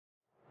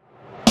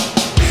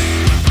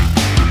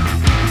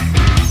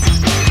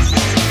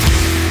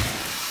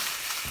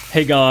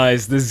Hey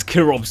guys, this is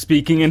Killrob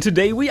speaking, and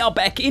today we are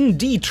back in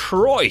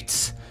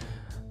Detroit.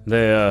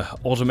 The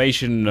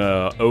automation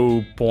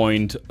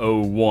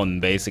 0.01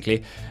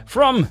 basically,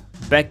 from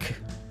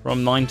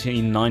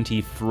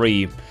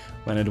 1993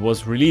 when it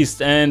was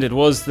released, and it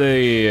was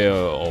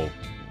the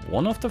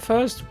one of the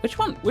first. Which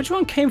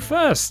one came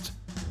first?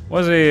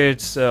 Was it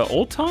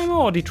Oldtimer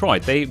or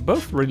Detroit? They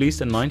both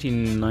released in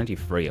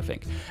 1993, I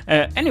think.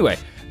 Anyway,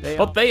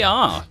 they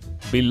are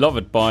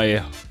beloved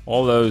by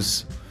all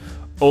those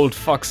old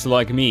fucks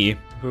like me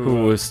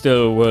who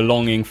still were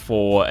longing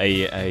for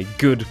a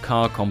good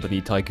Car Company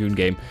Tycoon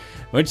game,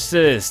 which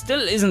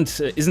still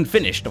isn't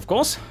finished, of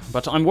course,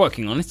 but I'm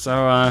working on it,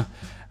 so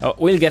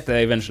we'll get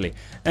there eventually.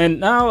 And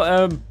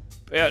now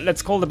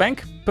let's call the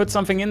bank, put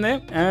something in there,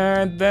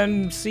 and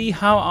then see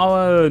how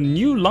our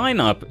new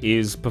lineup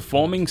is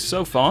performing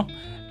so far.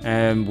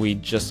 And we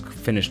just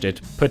finished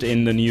it, put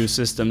in the new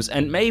systems,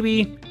 and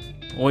maybe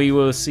we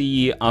will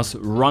see us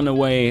run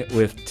away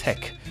with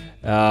tech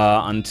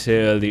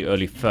until the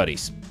early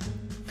 30s.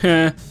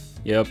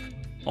 Yep.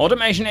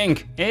 Automation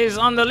Inc. is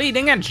on the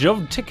leading edge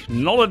of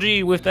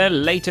technology with their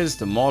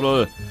latest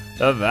model.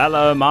 The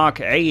Valor Mark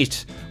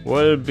 8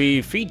 will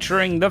be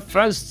featuring the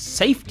first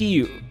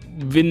safety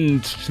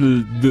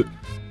windshield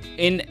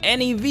in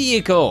any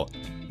vehicle.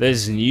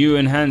 This new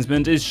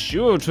enhancement is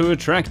sure to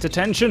attract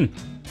attention.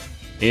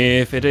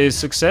 If it is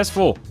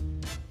successful,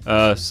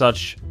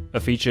 such a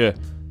feature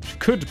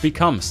could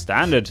become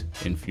standard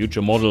in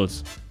future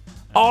models.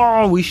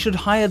 Oh, we should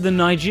hire the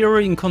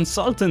Nigerian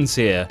consultants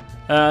here.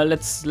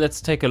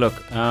 Let's take a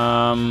look.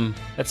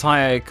 Let's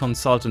hire a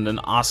consultant and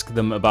ask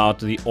them about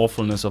the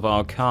awfulness of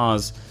our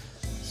cars.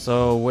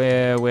 So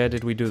where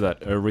did we do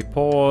that?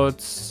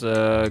 Reports,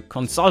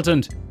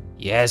 consultant.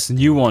 Yes,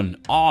 new one.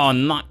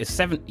 Oh,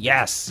 7.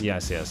 Yes.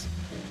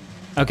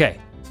 Okay,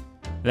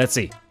 let's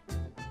see.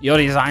 Your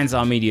designs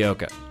are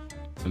mediocre.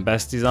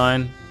 Best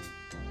design.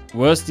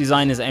 Worst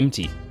design is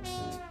empty.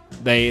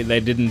 They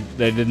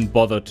didn't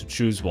bother to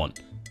choose one.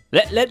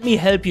 Let me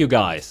help you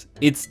guys.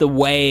 It's the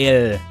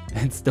whale.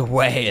 It's the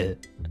whale.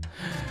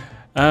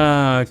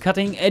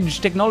 Cutting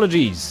edge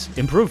technologies.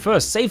 Improve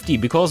first safety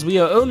because we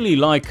are only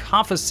like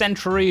half a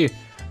century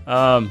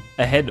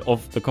ahead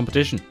of the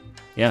competition.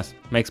 Yes,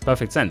 makes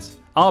perfect sense.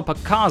 Our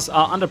cars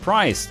are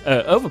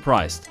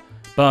overpriced,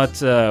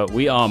 but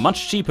we are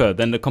much cheaper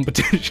than the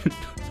competition.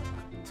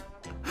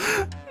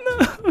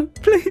 No,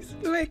 please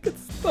make it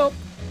stop.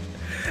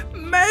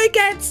 Make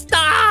it stop!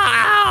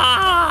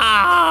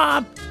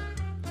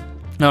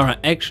 Alright,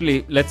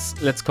 actually,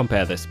 let's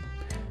compare this.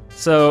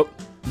 So,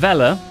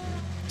 Valor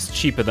is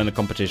cheaper than the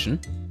competition.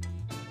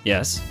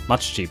 Yes,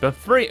 much cheaper.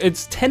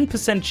 It's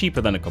 10%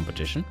 cheaper than the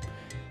competition.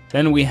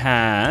 Then we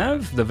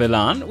have the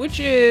Velan, which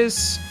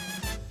is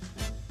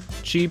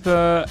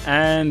cheaper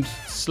and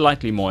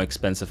slightly more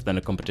expensive than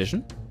the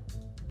competition.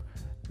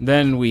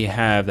 Then we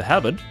have the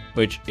Halberd,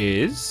 which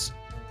is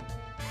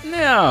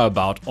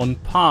about on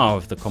par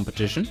with the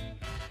competition.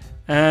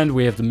 And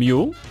we have the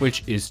Mule,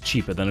 which is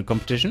cheaper than the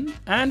competition.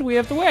 And we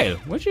have the Whale,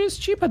 which is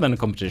cheaper than the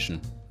competition.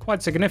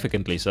 Quite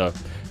significantly so.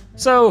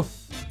 So,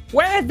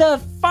 where the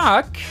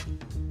fuck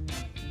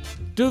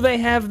do they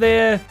have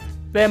their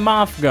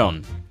math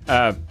gone?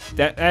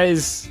 That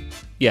is,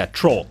 yeah,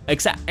 troll.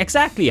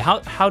 Exactly.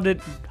 How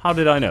did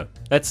I know?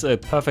 That's a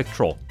perfect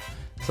troll.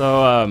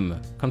 So,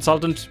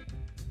 consultant,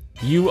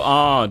 you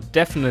are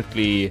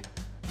definitely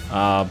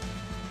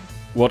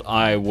what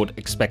I would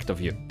expect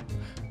of you.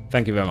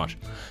 Thank you very much.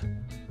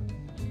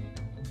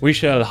 We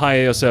shall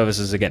hire your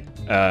services again.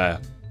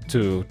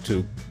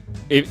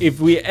 If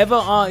we ever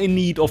are in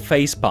need of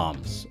face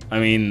palms, I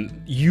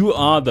mean, you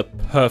are the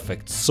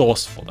perfect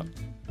source for them.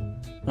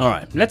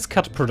 Alright, let's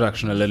cut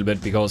production a little bit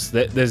because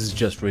this is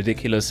just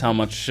ridiculous how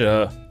much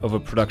of a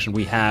production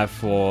we have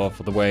for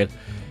the Whale.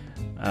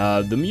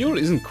 The Mule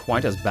isn't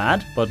quite as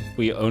bad, but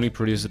we only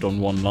produce it on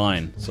one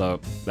line, so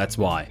that's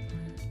why.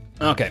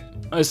 Okay,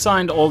 I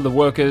assigned all the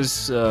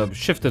workers,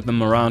 shifted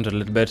them around a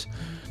little bit.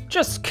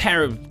 Just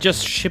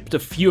shipped a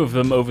few of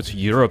them over to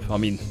Europe. I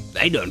mean,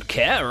 they don't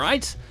care,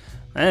 right?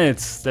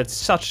 That's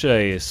such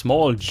a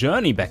small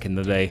journey back in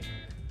the day.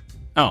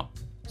 Oh,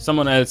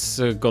 someone else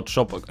got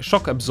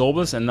shock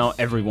absorbers and now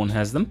everyone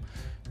has them.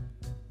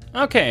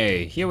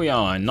 Okay, here we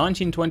are in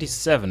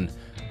 1927.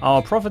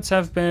 Our profits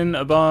have been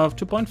above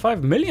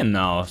 2.5 million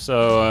now,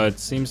 so it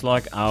seems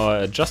like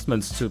our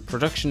adjustments to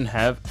production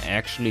have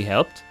actually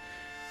helped.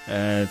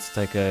 Let's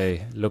take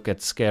a look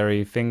at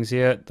scary things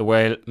here. The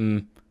Whale,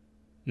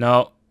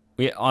 no,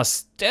 we are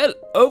still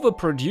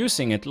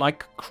overproducing it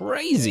like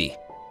crazy.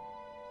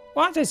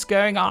 What is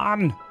going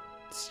on?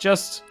 It's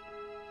just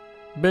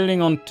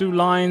building on 2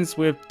 lines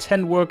with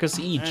 10 workers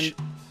each.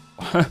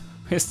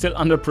 We're still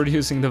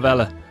underproducing the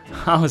Valor.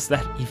 How is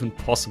that even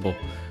possible?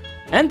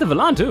 And the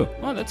Velan too.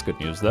 Well, that's good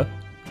news though.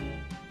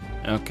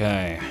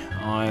 Okay,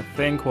 I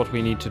think what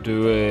we need to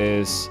do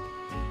is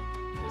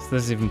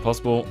this even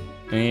possible?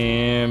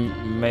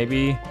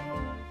 Maybe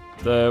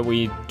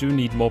we do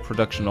need more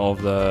production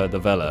of the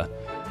Valor.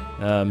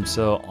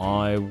 So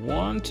I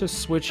want to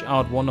switch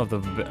out one of the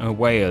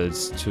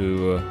whales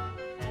to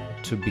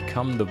to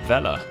become the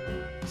Vela.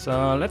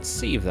 So let's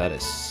see if that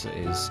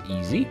is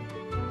easy.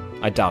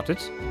 I doubt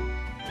it.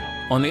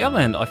 On the other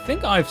hand, I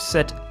think I've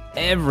set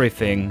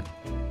everything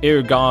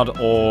irregard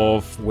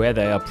of where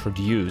they are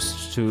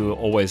produced to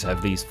always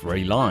have these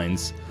 3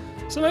 lines.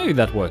 So maybe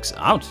that works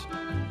out.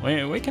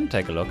 We can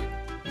take a look.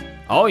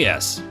 Oh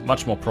yes,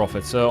 much more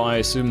profit, so I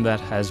assume that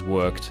has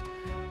worked.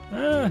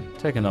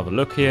 Take another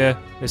look here.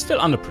 We're still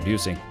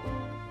underproducing.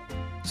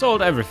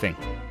 Sold everything.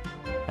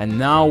 And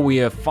now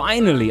we are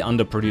finally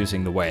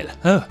underproducing the whale.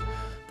 Huh,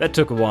 that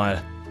took a while.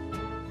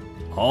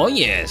 Oh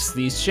yes,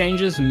 these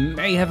changes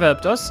may have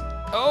helped us.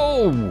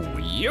 Oh,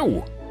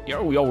 yo.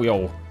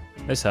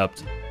 This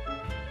helped.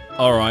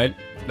 Alright,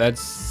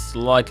 that's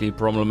slightly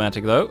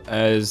problematic though,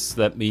 as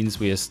that means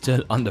we are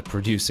still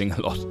underproducing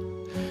a lot.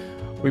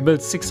 We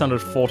built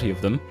 640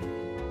 of them.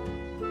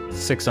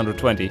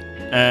 620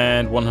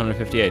 and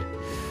 158.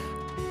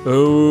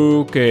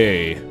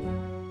 Okay.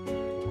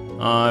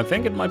 I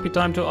think it might be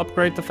time to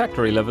upgrade the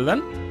factory level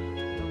then.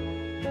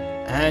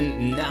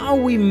 And now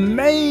we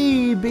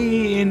may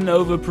be in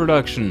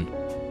overproduction.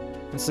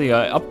 Let's see,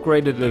 I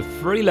upgraded the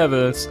 3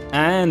 levels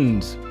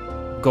and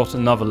got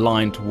another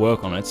line to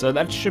work on it, so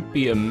that should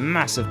be a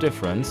massive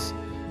difference.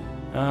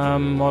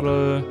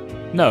 Model...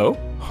 No.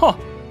 Huh,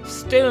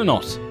 still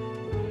not.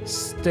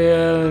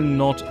 Still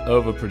not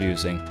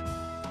overproducing.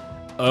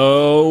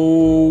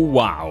 Oh,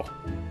 wow.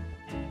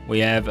 We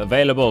have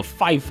available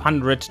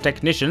 500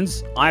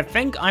 technicians. I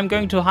think I'm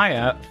going to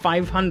hire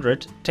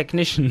 500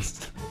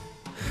 technicians.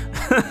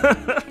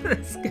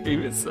 This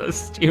game is so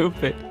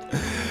stupid.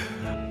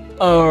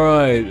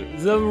 Alright,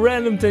 the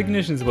random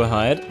technicians were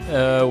hired.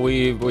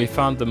 We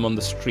found them on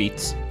the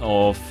streets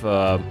of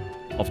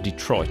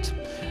Detroit.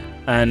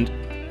 And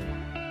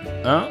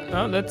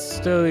no, that's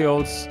still the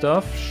old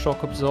stuff.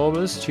 Shock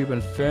absorbers, tube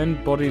and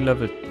fin, body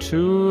level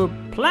 2,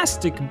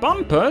 plastic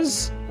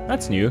bumpers.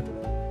 That's new.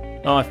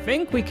 I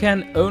think we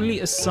can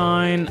only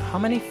assign, how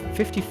many?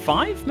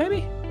 55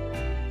 maybe?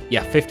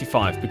 Yeah,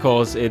 55,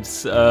 because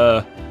it's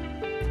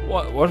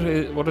what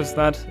is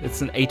that?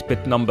 It's an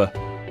 8-bit number.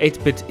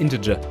 8-bit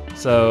integer,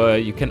 so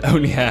you can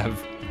only have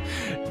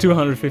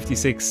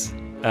 256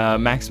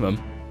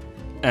 maximum,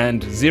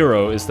 and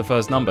 0 is the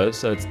first number,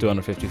 so it's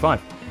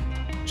 255.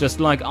 Just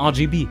like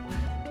RGB.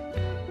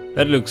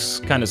 That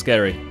looks kind of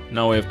scary.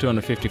 Now we have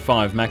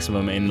 255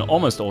 maximum in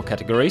almost all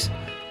categories,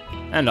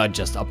 and I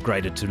just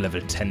upgraded to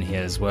level 10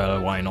 here as well,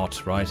 why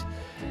not, right?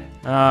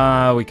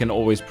 We can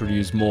always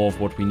produce more of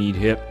what we need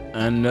here,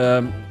 and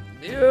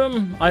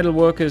idle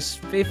workers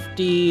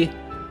 50.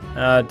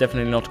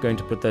 Definitely not going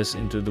to put this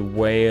into the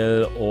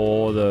whale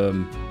or the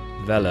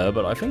Vela,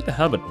 but I think the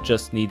Halberd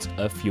just needs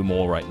a few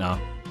more right now.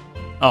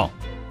 Oh,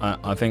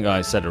 I think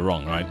I said it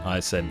wrong, right? I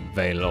said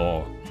Vale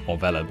or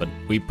Vela, but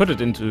we put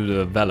it into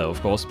the Vela,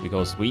 of course,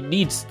 because we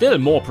need still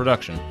more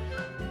production.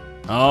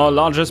 Oh,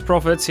 largest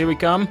profits, here we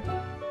come.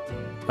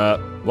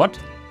 What?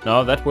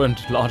 No, that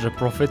weren't larger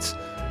profits.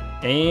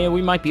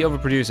 We might be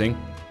overproducing.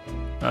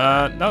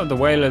 No, the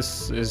whale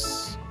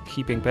is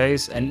keeping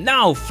pace, and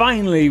now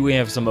finally we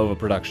have some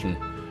overproduction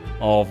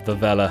of the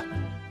Vela.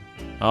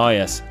 Oh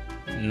yes,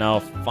 now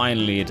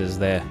finally it is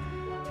there.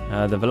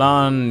 The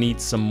Velan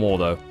needs some more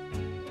though.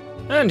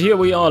 And here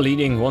we are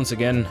leading once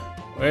again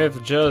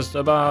with just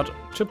about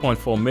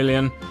 2.4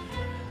 million.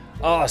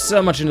 Oh,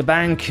 so much in the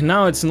bank.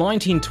 Now it's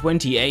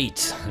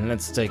 1928. And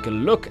let's take a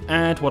look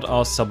at what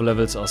our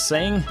sub-levels are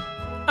saying.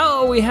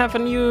 Oh, we have a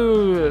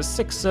new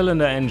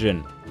 6-cylinder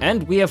engine,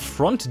 and we have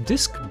front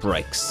disc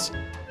brakes,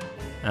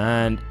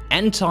 and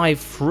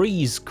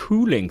anti-freeze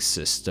cooling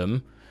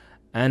system,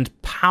 and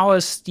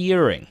power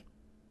steering.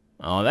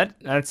 Oh,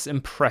 that's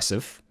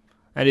impressive.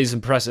 That is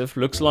impressive.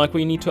 Looks like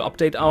we need to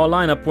update our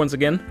lineup once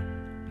again.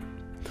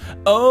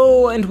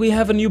 Oh, and we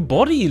have a new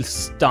body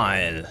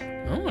style.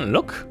 Oh,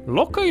 look.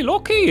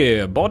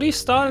 Looky. Body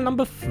style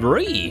number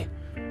 3.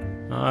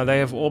 They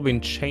have all been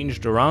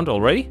changed around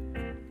already.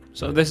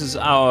 So this is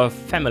our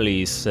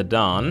family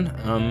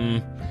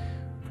sedan.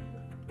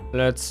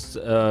 Let's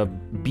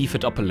beef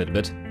it up a little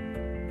bit.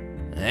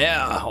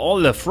 Yeah, all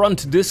the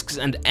front discs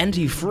and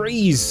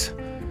anti-freeze.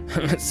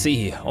 Let's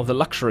see, all the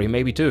luxury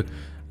maybe too.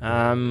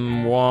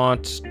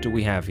 What do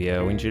we have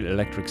here? Windshield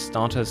electric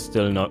starter,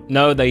 still no.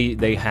 No,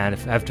 they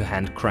have to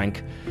hand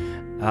crank.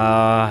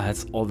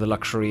 That's all the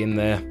luxury in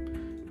there.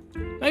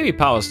 Maybe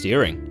power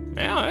steering.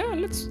 Yeah,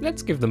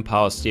 let's give them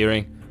power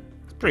steering.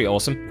 It's pretty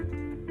awesome.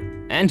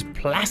 And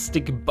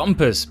plastic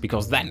bumpers,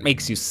 because that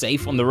makes you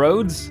safe on the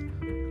roads.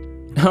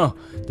 Oh,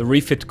 the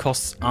refit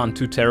costs aren't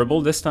too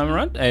terrible this time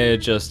around.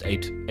 Just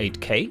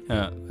 8k.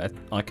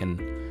 I can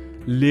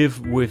live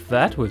with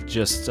that, with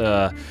just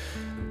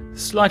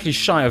slightly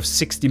shy of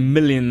 60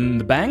 million in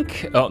the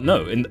bank. Oh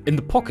no, in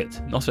the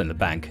pocket, not in the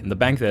bank. In the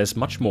bank there's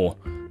much more.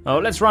 Oh,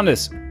 let's run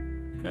this.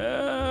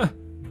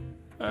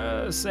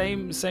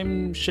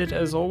 Same shit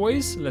as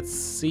always. Let's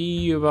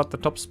see about the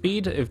top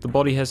speed. If the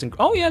body has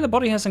oh yeah, the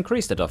body has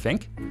increased it, I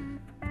think.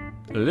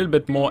 A little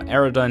bit more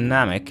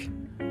aerodynamic.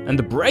 And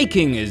the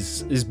braking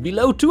is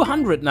below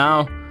 200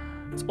 now.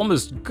 It's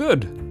almost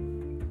good.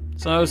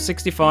 So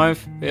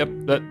 65, yep,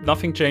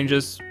 nothing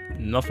changes.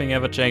 Nothing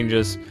ever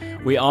changes.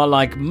 We are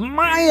like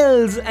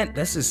miles, and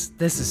this is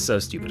so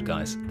stupid,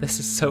 guys. This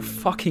is so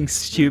fucking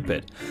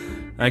stupid.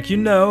 Like, you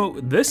know,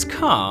 this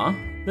car,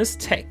 this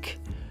tech,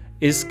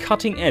 is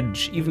cutting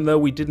edge, even though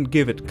we didn't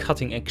give it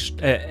cutting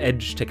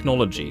edge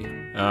technology.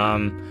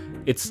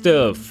 It's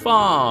still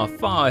far,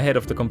 far ahead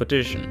of the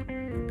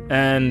competition,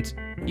 and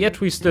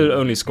yet we still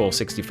only score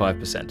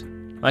 65%.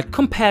 Like,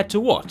 compared to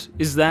what?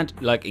 Is that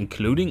like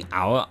including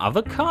our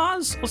other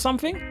cars or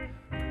something?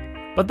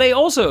 But they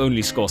also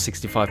only score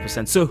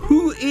 65%, so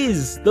who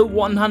is the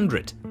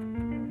 100?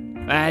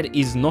 That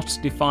is not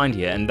defined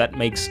here, and that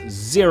makes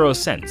 0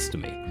 sense to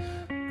me.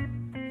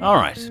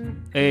 Alright,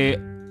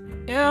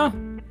 yeah,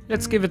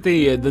 let's give it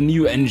the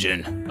new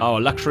engine. Our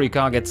luxury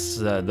car gets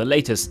the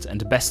latest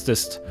and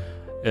bestest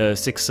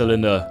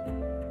 6-cylinder.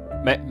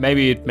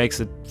 Maybe it makes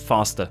it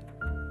faster.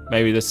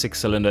 Maybe this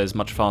 6-cylinder is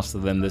much faster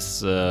than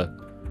this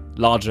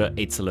larger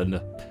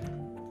 8-cylinder.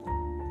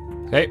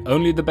 Okay,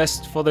 only the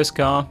best for this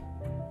car.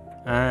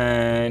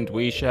 And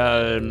we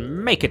shall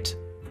make it.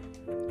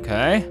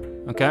 Okay,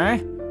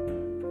 okay,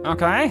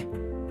 okay.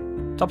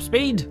 Top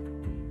speed.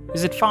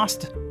 Is it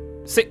fast?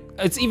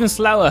 It's even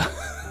slower.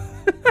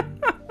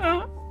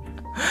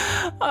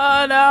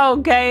 Oh no,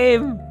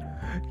 game.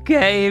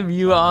 Game,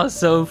 you are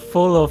so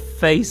full of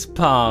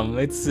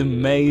facepalm. It's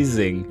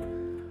amazing.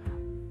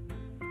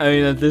 I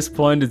mean, at this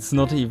point, it's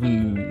not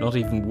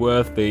even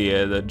worth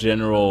the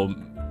general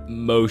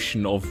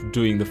motion of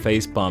doing the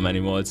facepalm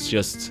anymore. It's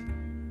just.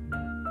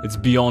 It's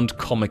beyond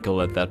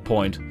comical at that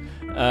point.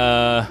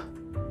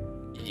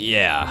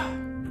 Yeah.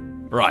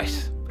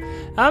 Right.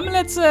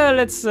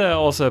 Let's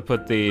also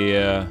put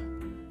the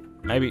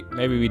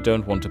maybe we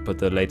don't want to put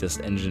the latest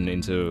engine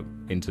into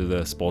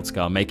the sports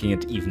car, making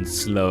it even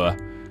slower.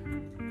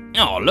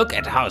 Oh, look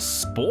at how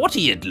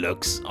sporty it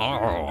looks.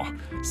 Oh,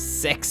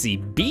 sexy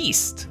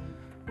beast.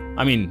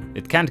 I mean,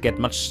 it can't get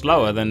much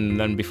slower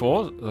than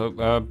before.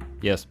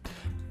 Yes.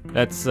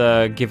 Let's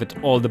give it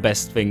all the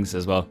best things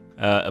as well.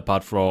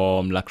 Apart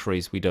from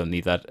luxuries, we don't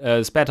need that.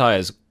 Spare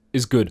tire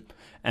is good.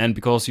 And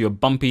because you're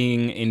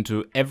bumping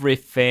into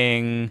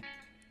everything,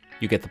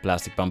 you get the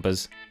plastic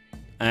bumpers.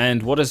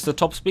 And what is the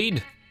top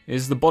speed?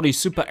 Is the body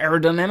super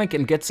aerodynamic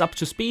and gets up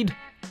to speed?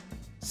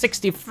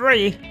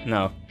 63?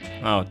 No.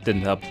 Oh, it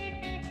didn't help.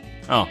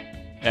 Oh,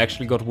 it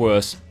actually got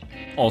worse.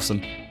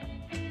 Awesome.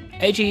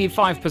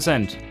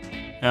 85%.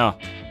 Yeah,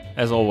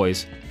 as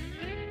always.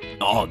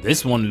 Oh,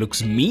 this one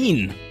looks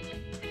mean.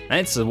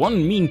 It's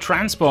one mean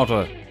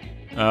transporter.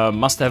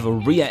 Must have a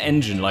rear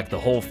engine, like the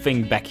whole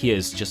thing back here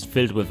is just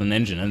filled with an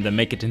engine, and then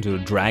make it into a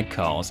drag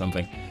car or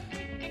something.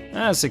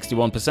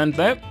 61%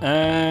 there,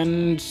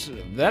 and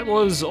that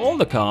was all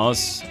the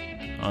cars.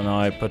 And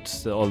I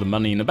put all the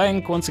money in the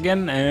bank once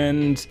again,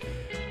 and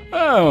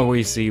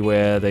we see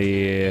where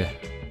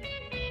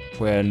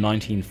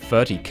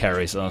 1930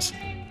 carries us.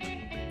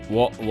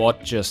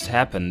 What just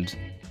happened?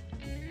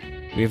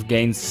 We've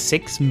gained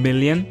 6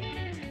 million.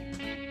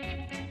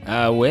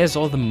 Where's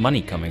all the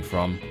money coming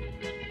from?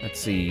 Let's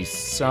see,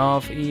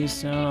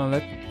 southeast,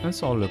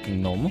 that's all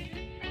looking normal.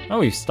 Oh,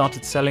 we've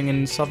started selling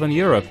in Southern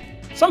Europe.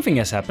 Something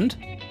has happened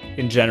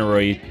in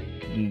January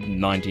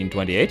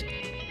 1928.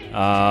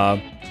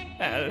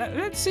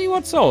 Let's see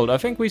what sold. I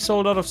think we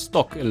sold out of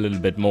stock a little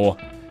bit more.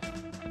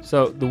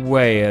 So the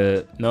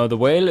whale, no, the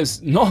whale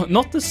is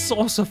not the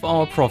source of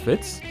our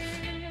profits.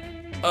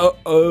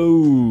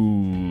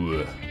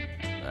 Oh,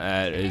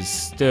 that is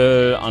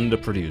still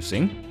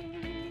underproducing.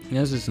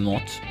 Yes, it's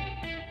not.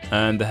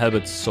 And the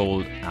helmet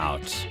sold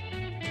out.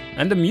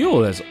 And the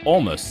mule has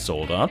almost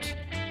sold out.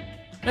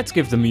 Let's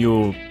give the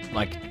mule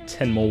like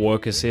 10 more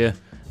workers here.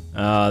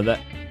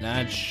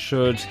 That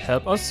should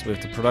help us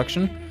with the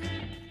production.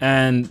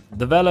 And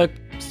the Velar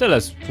still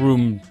has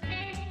room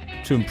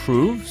to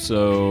improve,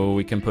 so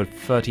we can put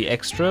 30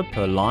 extra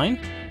per line.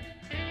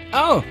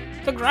 Oh,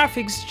 the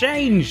graphics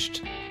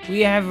changed.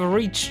 We have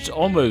reached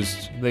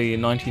almost the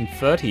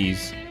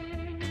 1930s.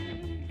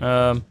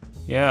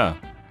 Yeah,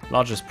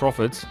 largest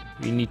profits.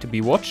 We need to be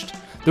watched.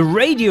 The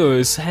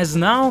radios has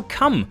now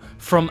come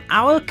from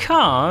our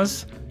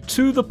cars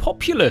to the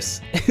populace.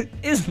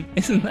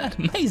 Isn't that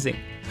amazing?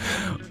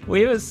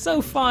 We were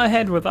so far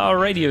ahead with our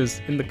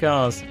radios in the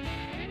cars.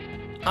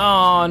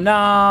 Oh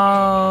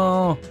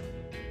no!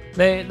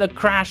 The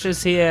crash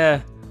is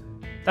here.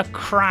 The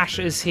crash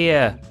is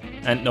here.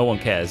 And no one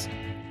cares.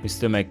 We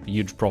still make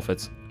huge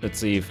profits. Let's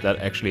see if that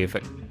actually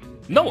affects.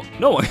 No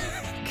one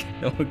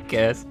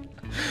cares.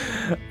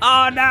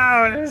 Oh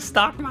no, the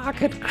stock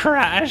market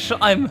crash.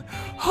 I'm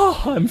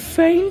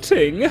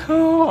fainting.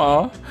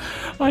 Oh,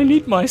 I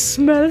need my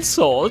smell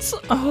salts.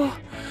 Oh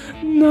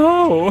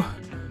no.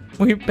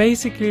 We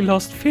basically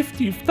lost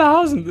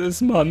 50,000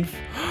 this month.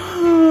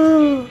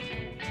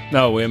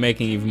 No, we're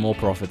making even more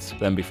profits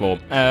than before.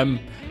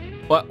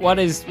 What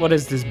is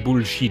this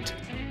bullshit?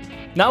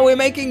 Now we're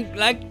making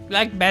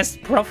like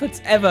best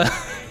profits ever.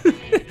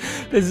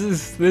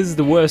 This is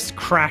the worst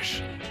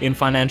crash in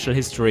financial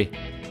history.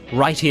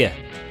 Right here.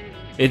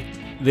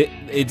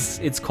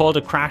 it's called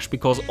a crash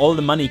because all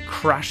the money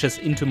crashes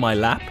into my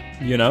lap,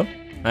 you know?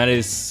 That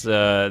is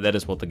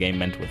what the game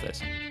meant with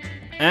this.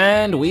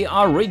 And we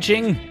are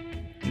reaching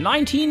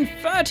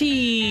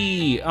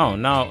 1930! Oh,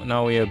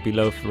 now we are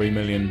below 3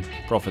 million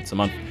profits a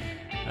month.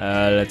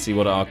 Let's see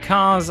what our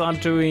cars are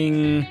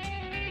doing.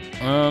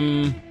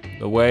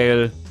 The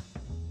whale.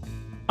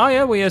 Oh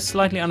yeah, we are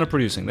slightly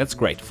underproducing. That's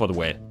great for the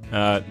whale.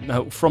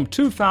 No, from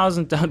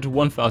 2,000 down to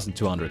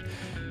 1,200.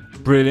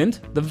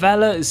 Brilliant. The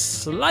Valor is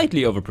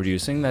slightly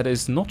overproducing. That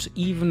is not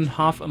even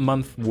half a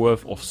month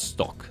worth of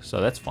stock,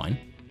 so that's fine.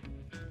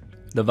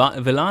 The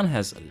Velan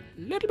has a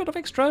little bit of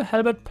extra.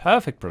 Halberd,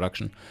 perfect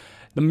production.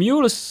 The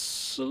Mule is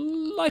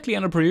slightly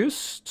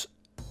underproduced.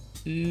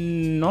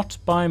 Not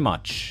by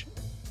much.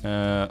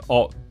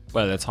 Well,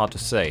 that's hard to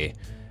say.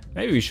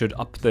 Maybe we should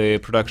up the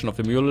production of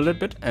the Mule a little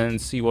bit and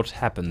see what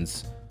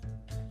happens.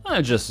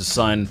 I'll just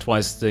assign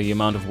twice the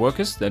amount of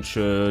workers. That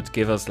should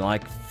give us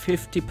like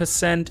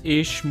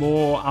 50%-ish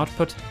more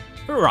output.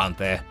 Around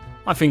there.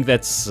 I think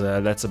that's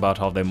about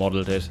how they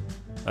modeled it.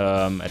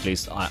 At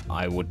least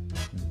I would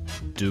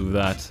do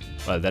that.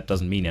 Well, that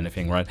doesn't mean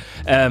anything, right?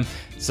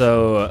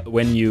 So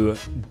when you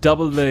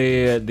double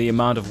the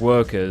amount of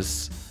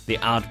workers, the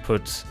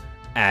output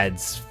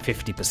adds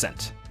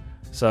 50%.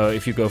 So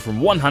if you go from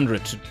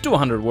 100 to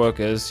 200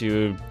 workers,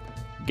 you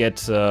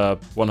get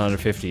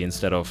 150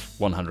 instead of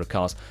 100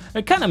 cars.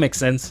 It kind of makes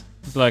sense.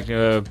 It's like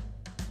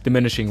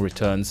diminishing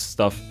returns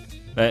stuff.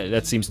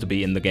 That seems to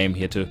be in the game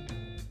here too.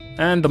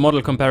 And the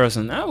model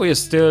comparison. We are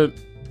still...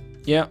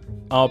 Yeah,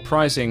 our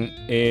pricing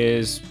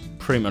is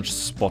pretty much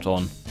spot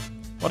on.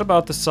 What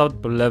about the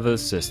sub-level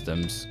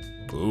systems?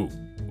 Ooh,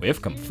 we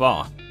have come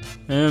far.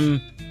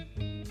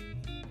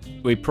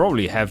 We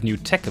probably have new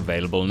tech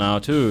available now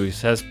too. It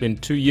has been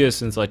 2 years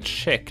since I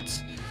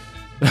checked.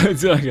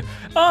 It's like,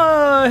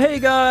 oh, hey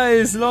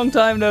guys, long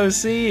time no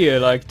see.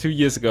 Like 2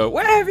 years ago.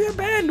 Where have you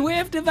been? We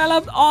have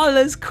developed all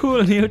this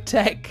cool new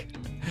tech.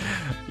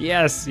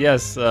 Yes,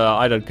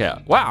 I don't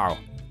care. Wow,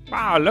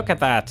 look at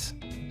that.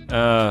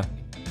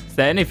 Is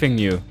there anything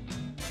new?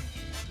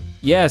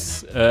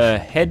 Yes,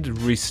 head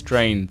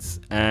restraints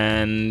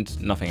and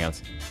nothing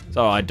else.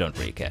 So I don't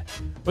really care.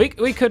 We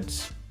could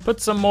put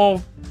some more...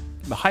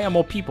 hire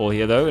more people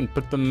here though and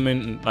put them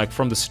in, like,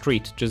 from the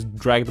street. Just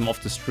drag them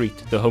off the street,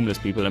 the homeless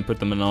people, and put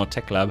them in our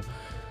tech lab.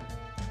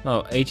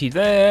 Oh, 80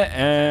 there,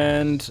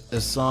 and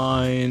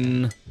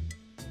assign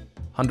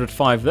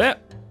 105 there.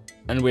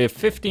 And we have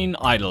 15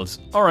 idles.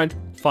 Alright,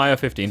 fire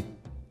 15.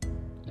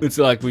 It's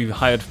like we've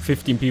hired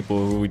 15 people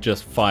who we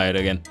just fired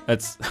again.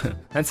 That's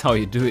that's how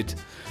you do it.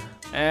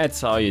 That's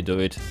how you do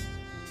it.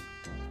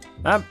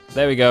 Ah,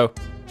 there we go.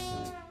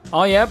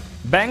 Oh yeah,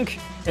 bank.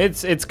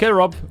 It's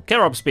Killrob.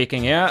 Killrob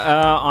speaking here.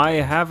 I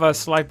have a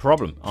slight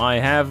problem. I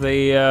have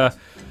the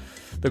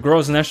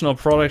gross national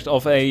product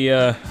of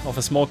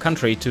a small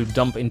country to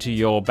dump into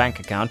your bank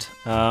account.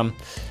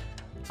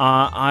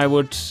 I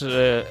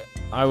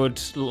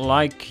would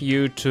like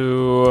you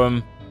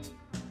to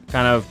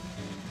kind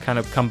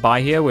of come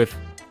by here with.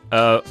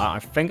 I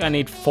think I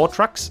need 4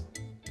 trucks.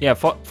 Yeah,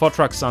 4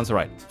 trucks sounds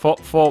right.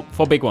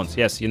 Four big ones.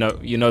 Yes, you know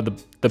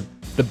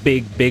the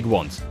big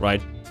ones,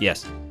 right?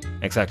 Yes.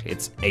 Exactly,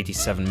 it's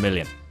 87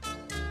 million.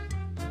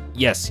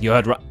 Yes, you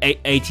heard right.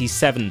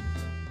 87.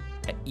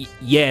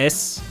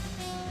 Yes,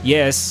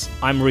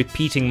 I'm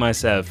repeating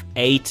myself.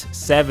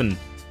 87,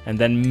 and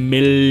then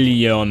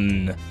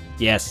million.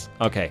 Yes,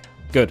 okay,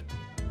 good.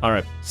 All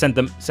right, send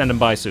them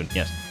by soon.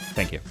 Yes,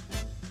 thank you.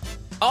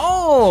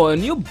 Oh, a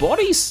new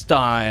body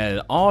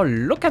style. Oh,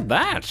 look at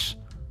that.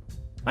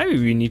 Maybe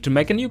we need to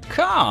make a new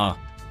car.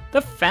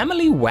 The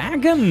family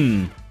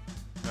wagon.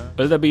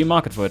 Will there be a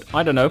market for it?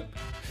 I don't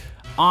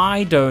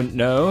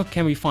know.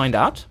 Can we find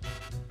out?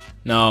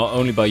 No,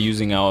 only by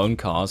using our own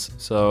cars.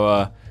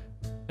 So,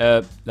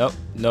 no.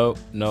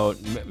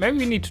 Maybe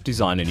we need to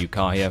design a new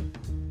car here.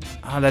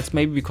 That's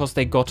maybe because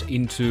they got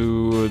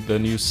into the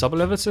new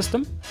sub-level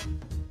system?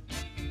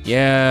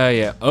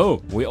 Yeah.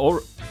 Oh,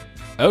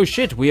 oh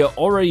shit, we are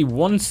already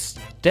 1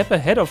 step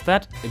ahead of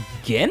that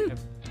again?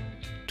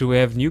 Do we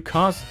have new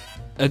cars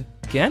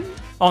again?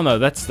 Oh no,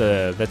 that's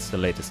the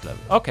latest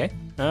level. Okay,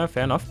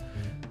 fair enough.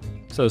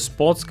 So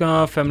sports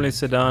car, family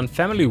sedan,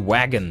 family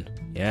wagon.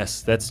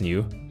 Yes, that's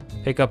new.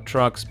 Pickup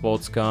truck,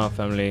 sports car,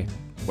 family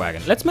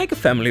wagon. Let's make a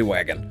family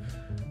wagon.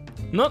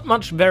 Not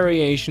much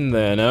variation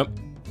there, no.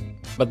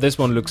 But this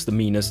one looks the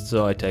meanest,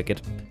 so I take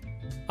it.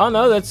 Oh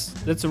no, that's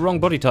the wrong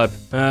body type.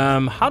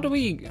 How do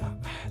we...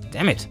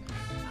 Damn it.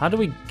 How do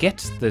we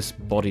get this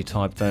body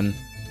type then?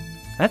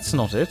 That's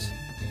not it.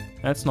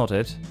 That's not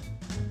it.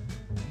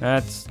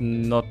 That's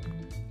not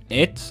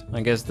it.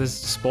 I guess this is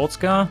sports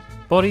car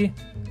body.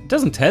 It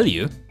doesn't tell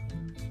you.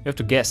 You have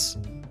to guess.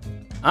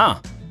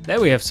 Ah, there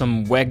we have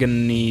some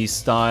wagon-y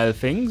style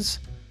things.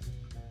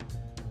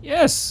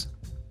 Yes.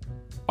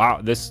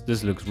 Wow, this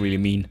looks really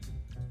mean.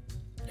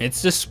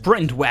 It's the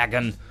sprint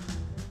wagon.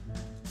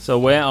 So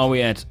where are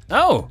we at?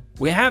 Oh,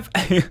 we have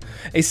a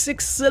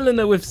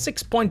 6-cylinder with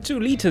 6.2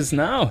 liters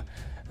now.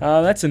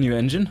 That's a new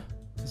engine.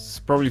 This is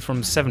probably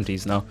from the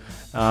 70s now.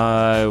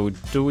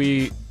 Do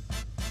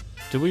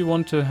we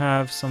want to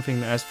have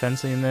something as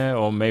fancy in there,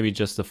 or maybe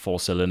just the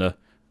 4-cylinder?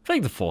 I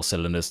think the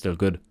 4-cylinder is still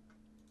good.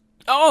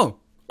 Oh,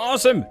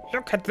 awesome!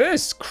 Look at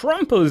this,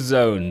 crumple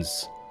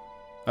zones.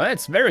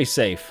 That's very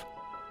safe.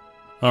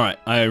 Alright,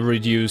 I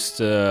reduced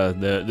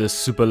the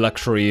super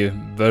luxury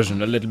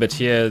version a little bit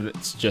here.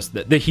 It's just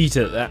the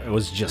heater, that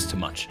was just too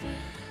much.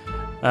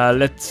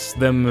 Let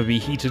them be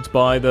heated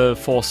by the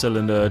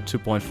 4-cylinder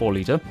 2.4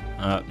 liter.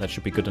 That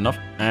should be good enough.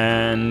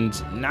 And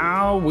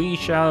now we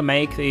shall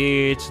make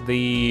it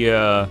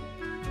the...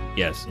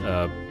 yes,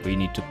 we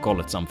need to call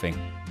it something.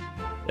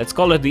 Let's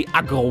call it the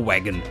Aggro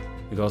Wagon,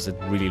 because it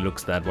really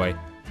looks that way.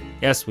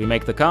 Yes, we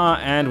make the car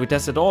and we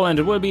test it all, and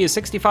it will be a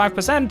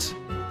 65%.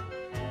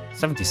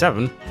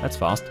 77, that's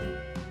fast.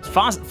 It's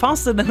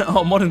faster than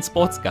our modern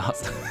sports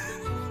cars.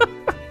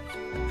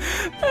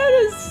 That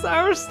is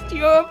so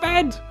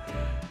stupid.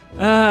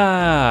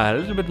 A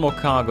little bit more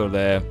cargo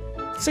there.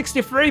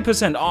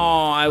 63%.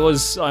 Oh, I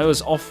was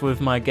off with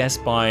my guess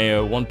by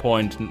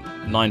 1.9%.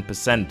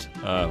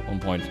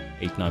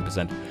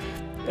 1.89%.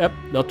 Yep,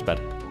 not too bad.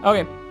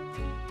 Okay,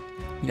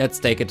 let's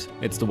take it.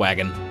 It's the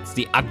wagon. It's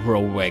the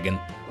Aggro Wagon.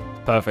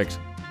 Perfect.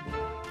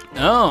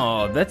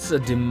 Oh, that's a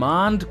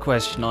demand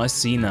question, I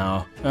see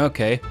now.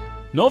 Okay.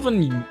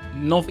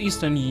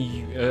 Northeastern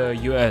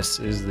US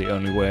is the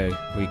only way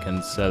we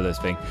can sell this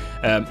thing.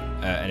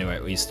 Anyway,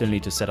 we still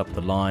need to set up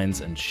the lines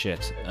and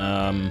shit.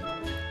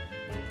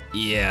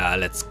 Yeah,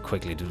 let's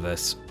quickly do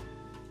this.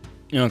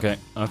 Okay,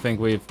 I think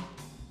we've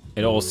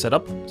it all set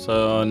up.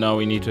 So now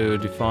we need to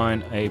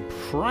define a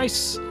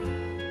price.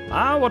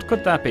 What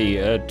could that be?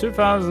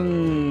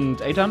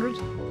 2,800?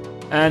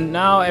 And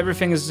now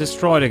everything is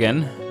destroyed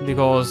again,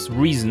 because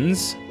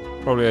reasons.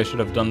 Probably I should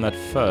have done that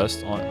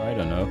first, I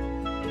don't know.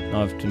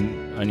 Now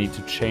I need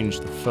to change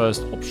the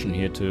first option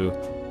here to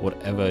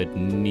whatever it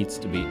needs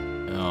to be.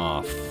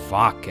 Oh,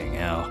 fucking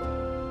hell.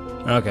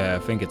 Okay, I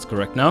think it's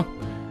correct now.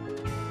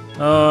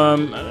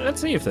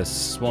 Let's see if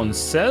this one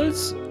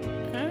sells.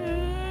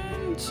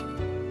 And...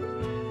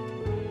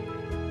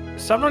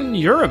 Southern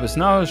Europe is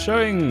now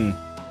showing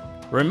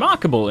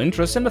remarkable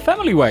interest in the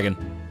family wagon.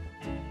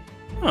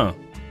 Huh.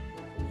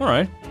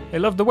 Alright, they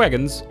love the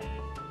wagons.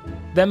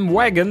 Them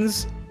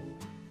wagons.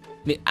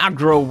 The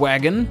Aggro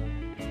Wagon.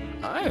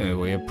 Oh,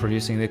 we are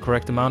producing the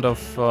correct amount of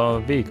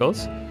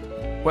vehicles.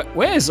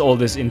 Where is all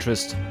this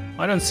interest?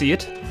 I don't see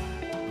it.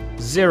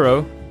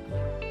 0.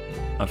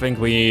 I think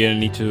we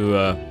need to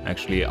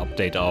actually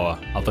update our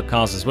other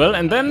cars as well.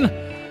 And then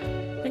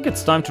I think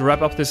it's time to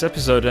wrap up this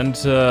episode. And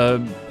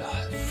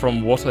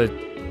from what it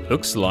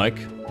looks like,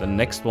 the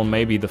next one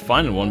may be the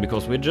final one,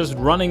 because we're just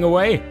running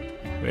away.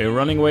 We're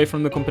running away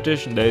from the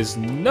competition. There's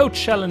no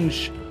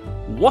challenge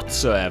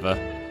whatsoever.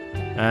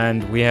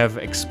 And we have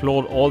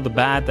explored all the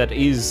bad that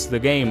is the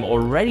game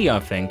already, I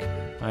think.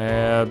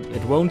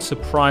 It won't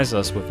surprise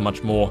us with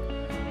much more.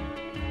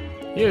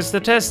 Here's the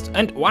test,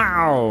 and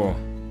wow!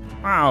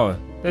 Wow,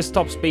 there's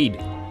top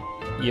speed.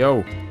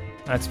 Yo,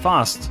 that's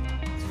fast.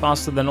 It's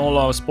faster than all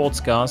our sports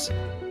cars.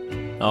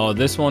 Oh,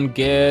 this one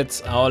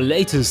gets our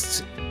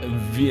latest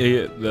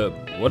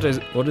what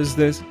is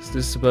this? Is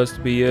this supposed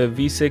to be a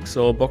V6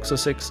 or Boxer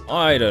 6?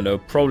 I don't know,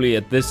 probably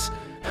at this...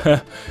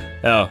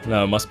 oh,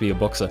 no, it must be a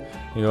Boxer.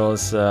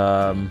 Because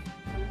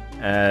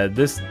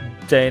this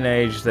day and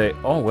age, they...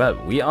 Oh, well,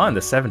 we are in the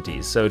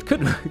 70s, so it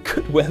could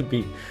well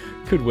be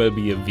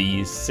a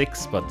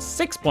V6, but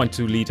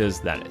 6.2 liters,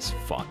 that is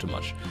far too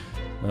much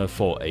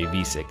for a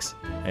V6.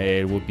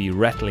 It would be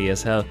rattly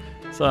as hell,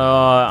 so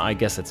I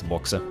guess it's a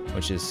Boxer,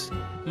 which is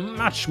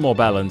much more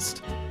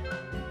balanced.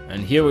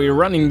 And here we're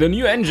running the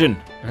new engine.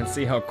 Let's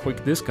see how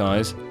quick this guy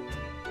is.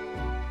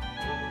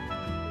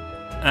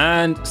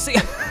 And see...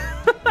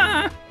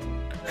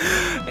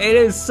 It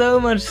is so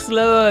much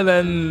slower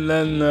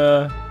than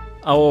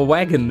our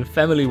wagon,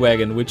 family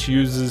wagon, which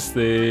uses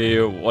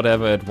the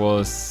whatever it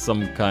was,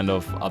 some kind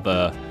of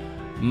other,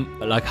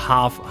 like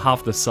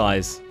half the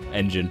size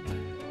engine.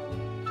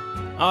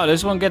 Oh,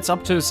 this one gets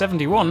up to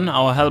 71.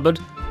 Our halberd,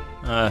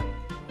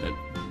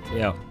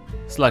 yeah,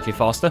 slightly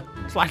faster,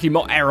 slightly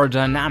more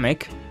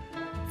aerodynamic.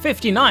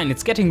 59.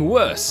 It's getting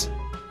worse.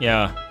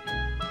 Yeah.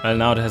 Well,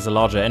 now it has a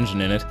larger engine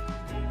in it.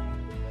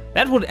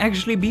 That would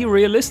actually be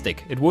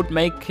realistic. It would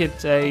make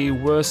it a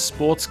worse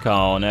sports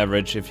car on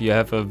average if you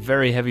have a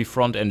very heavy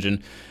front engine.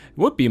 It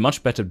would be a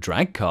much better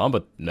drag car,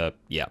 but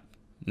yeah,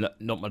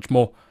 not much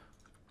more.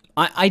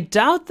 I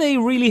doubt they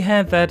really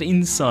had that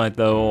inside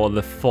though, or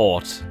the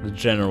thought, the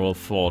general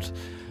thought.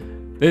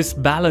 This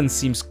balance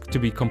seems to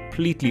be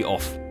completely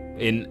off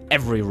in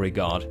every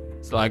regard.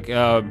 It's like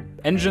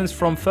engines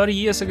from 30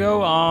 years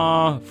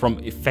ago from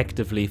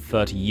effectively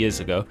 30 years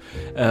ago,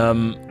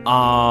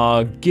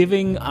 are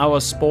giving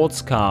our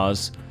sports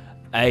cars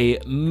a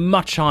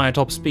much higher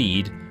top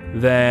speed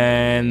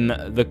than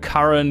the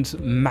current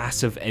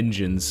massive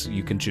engines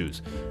you can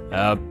choose.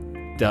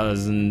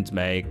 doesn't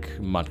make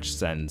much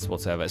sense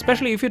whatsoever,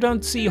 especially if you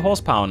don't see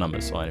horsepower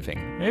numbers or anything.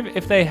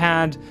 If they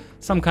had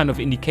some kind of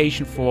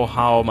indication for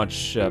how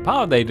much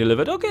power they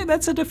delivered, okay,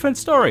 that's a different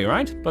story,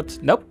 right? But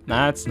nope,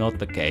 that's not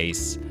the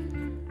case.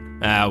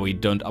 We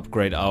don't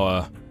upgrade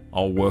our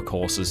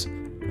workhorses.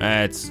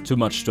 It's too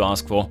much to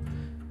ask for.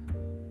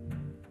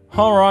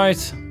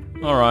 Alright,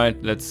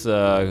 let's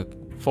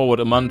forward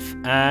a month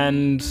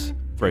and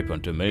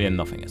 3.2 million,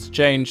 nothing has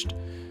changed.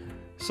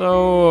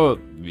 So,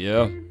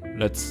 yeah,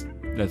 let's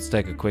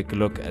take a quick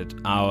look at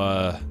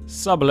our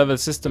sub-level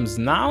systems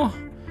now,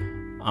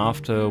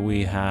 after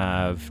we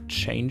have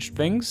changed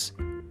things.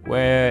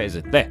 Where is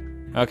it? There.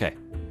 Okay.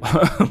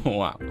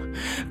 Wow.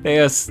 They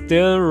are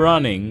still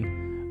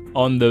running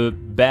on the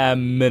bare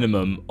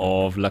minimum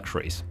of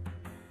luxuries.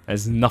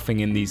 There's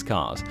nothing in these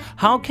cars.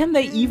 How can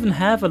they even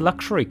have a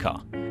luxury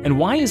car? And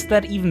why is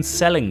that even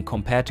selling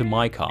compared to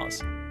my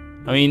cars?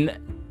 I mean,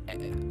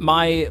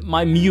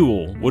 my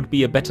mule would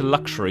be a better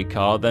luxury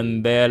car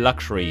than their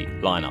luxury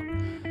lineup.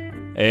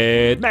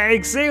 It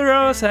makes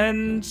zero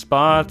sense,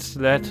 but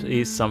that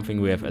is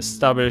something we have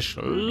established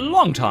a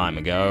long time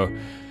ago.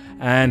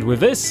 And with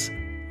this,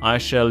 I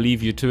shall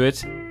leave you to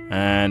it,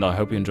 and I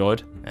hope you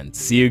enjoyed, and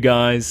see you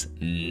guys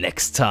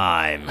next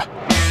time.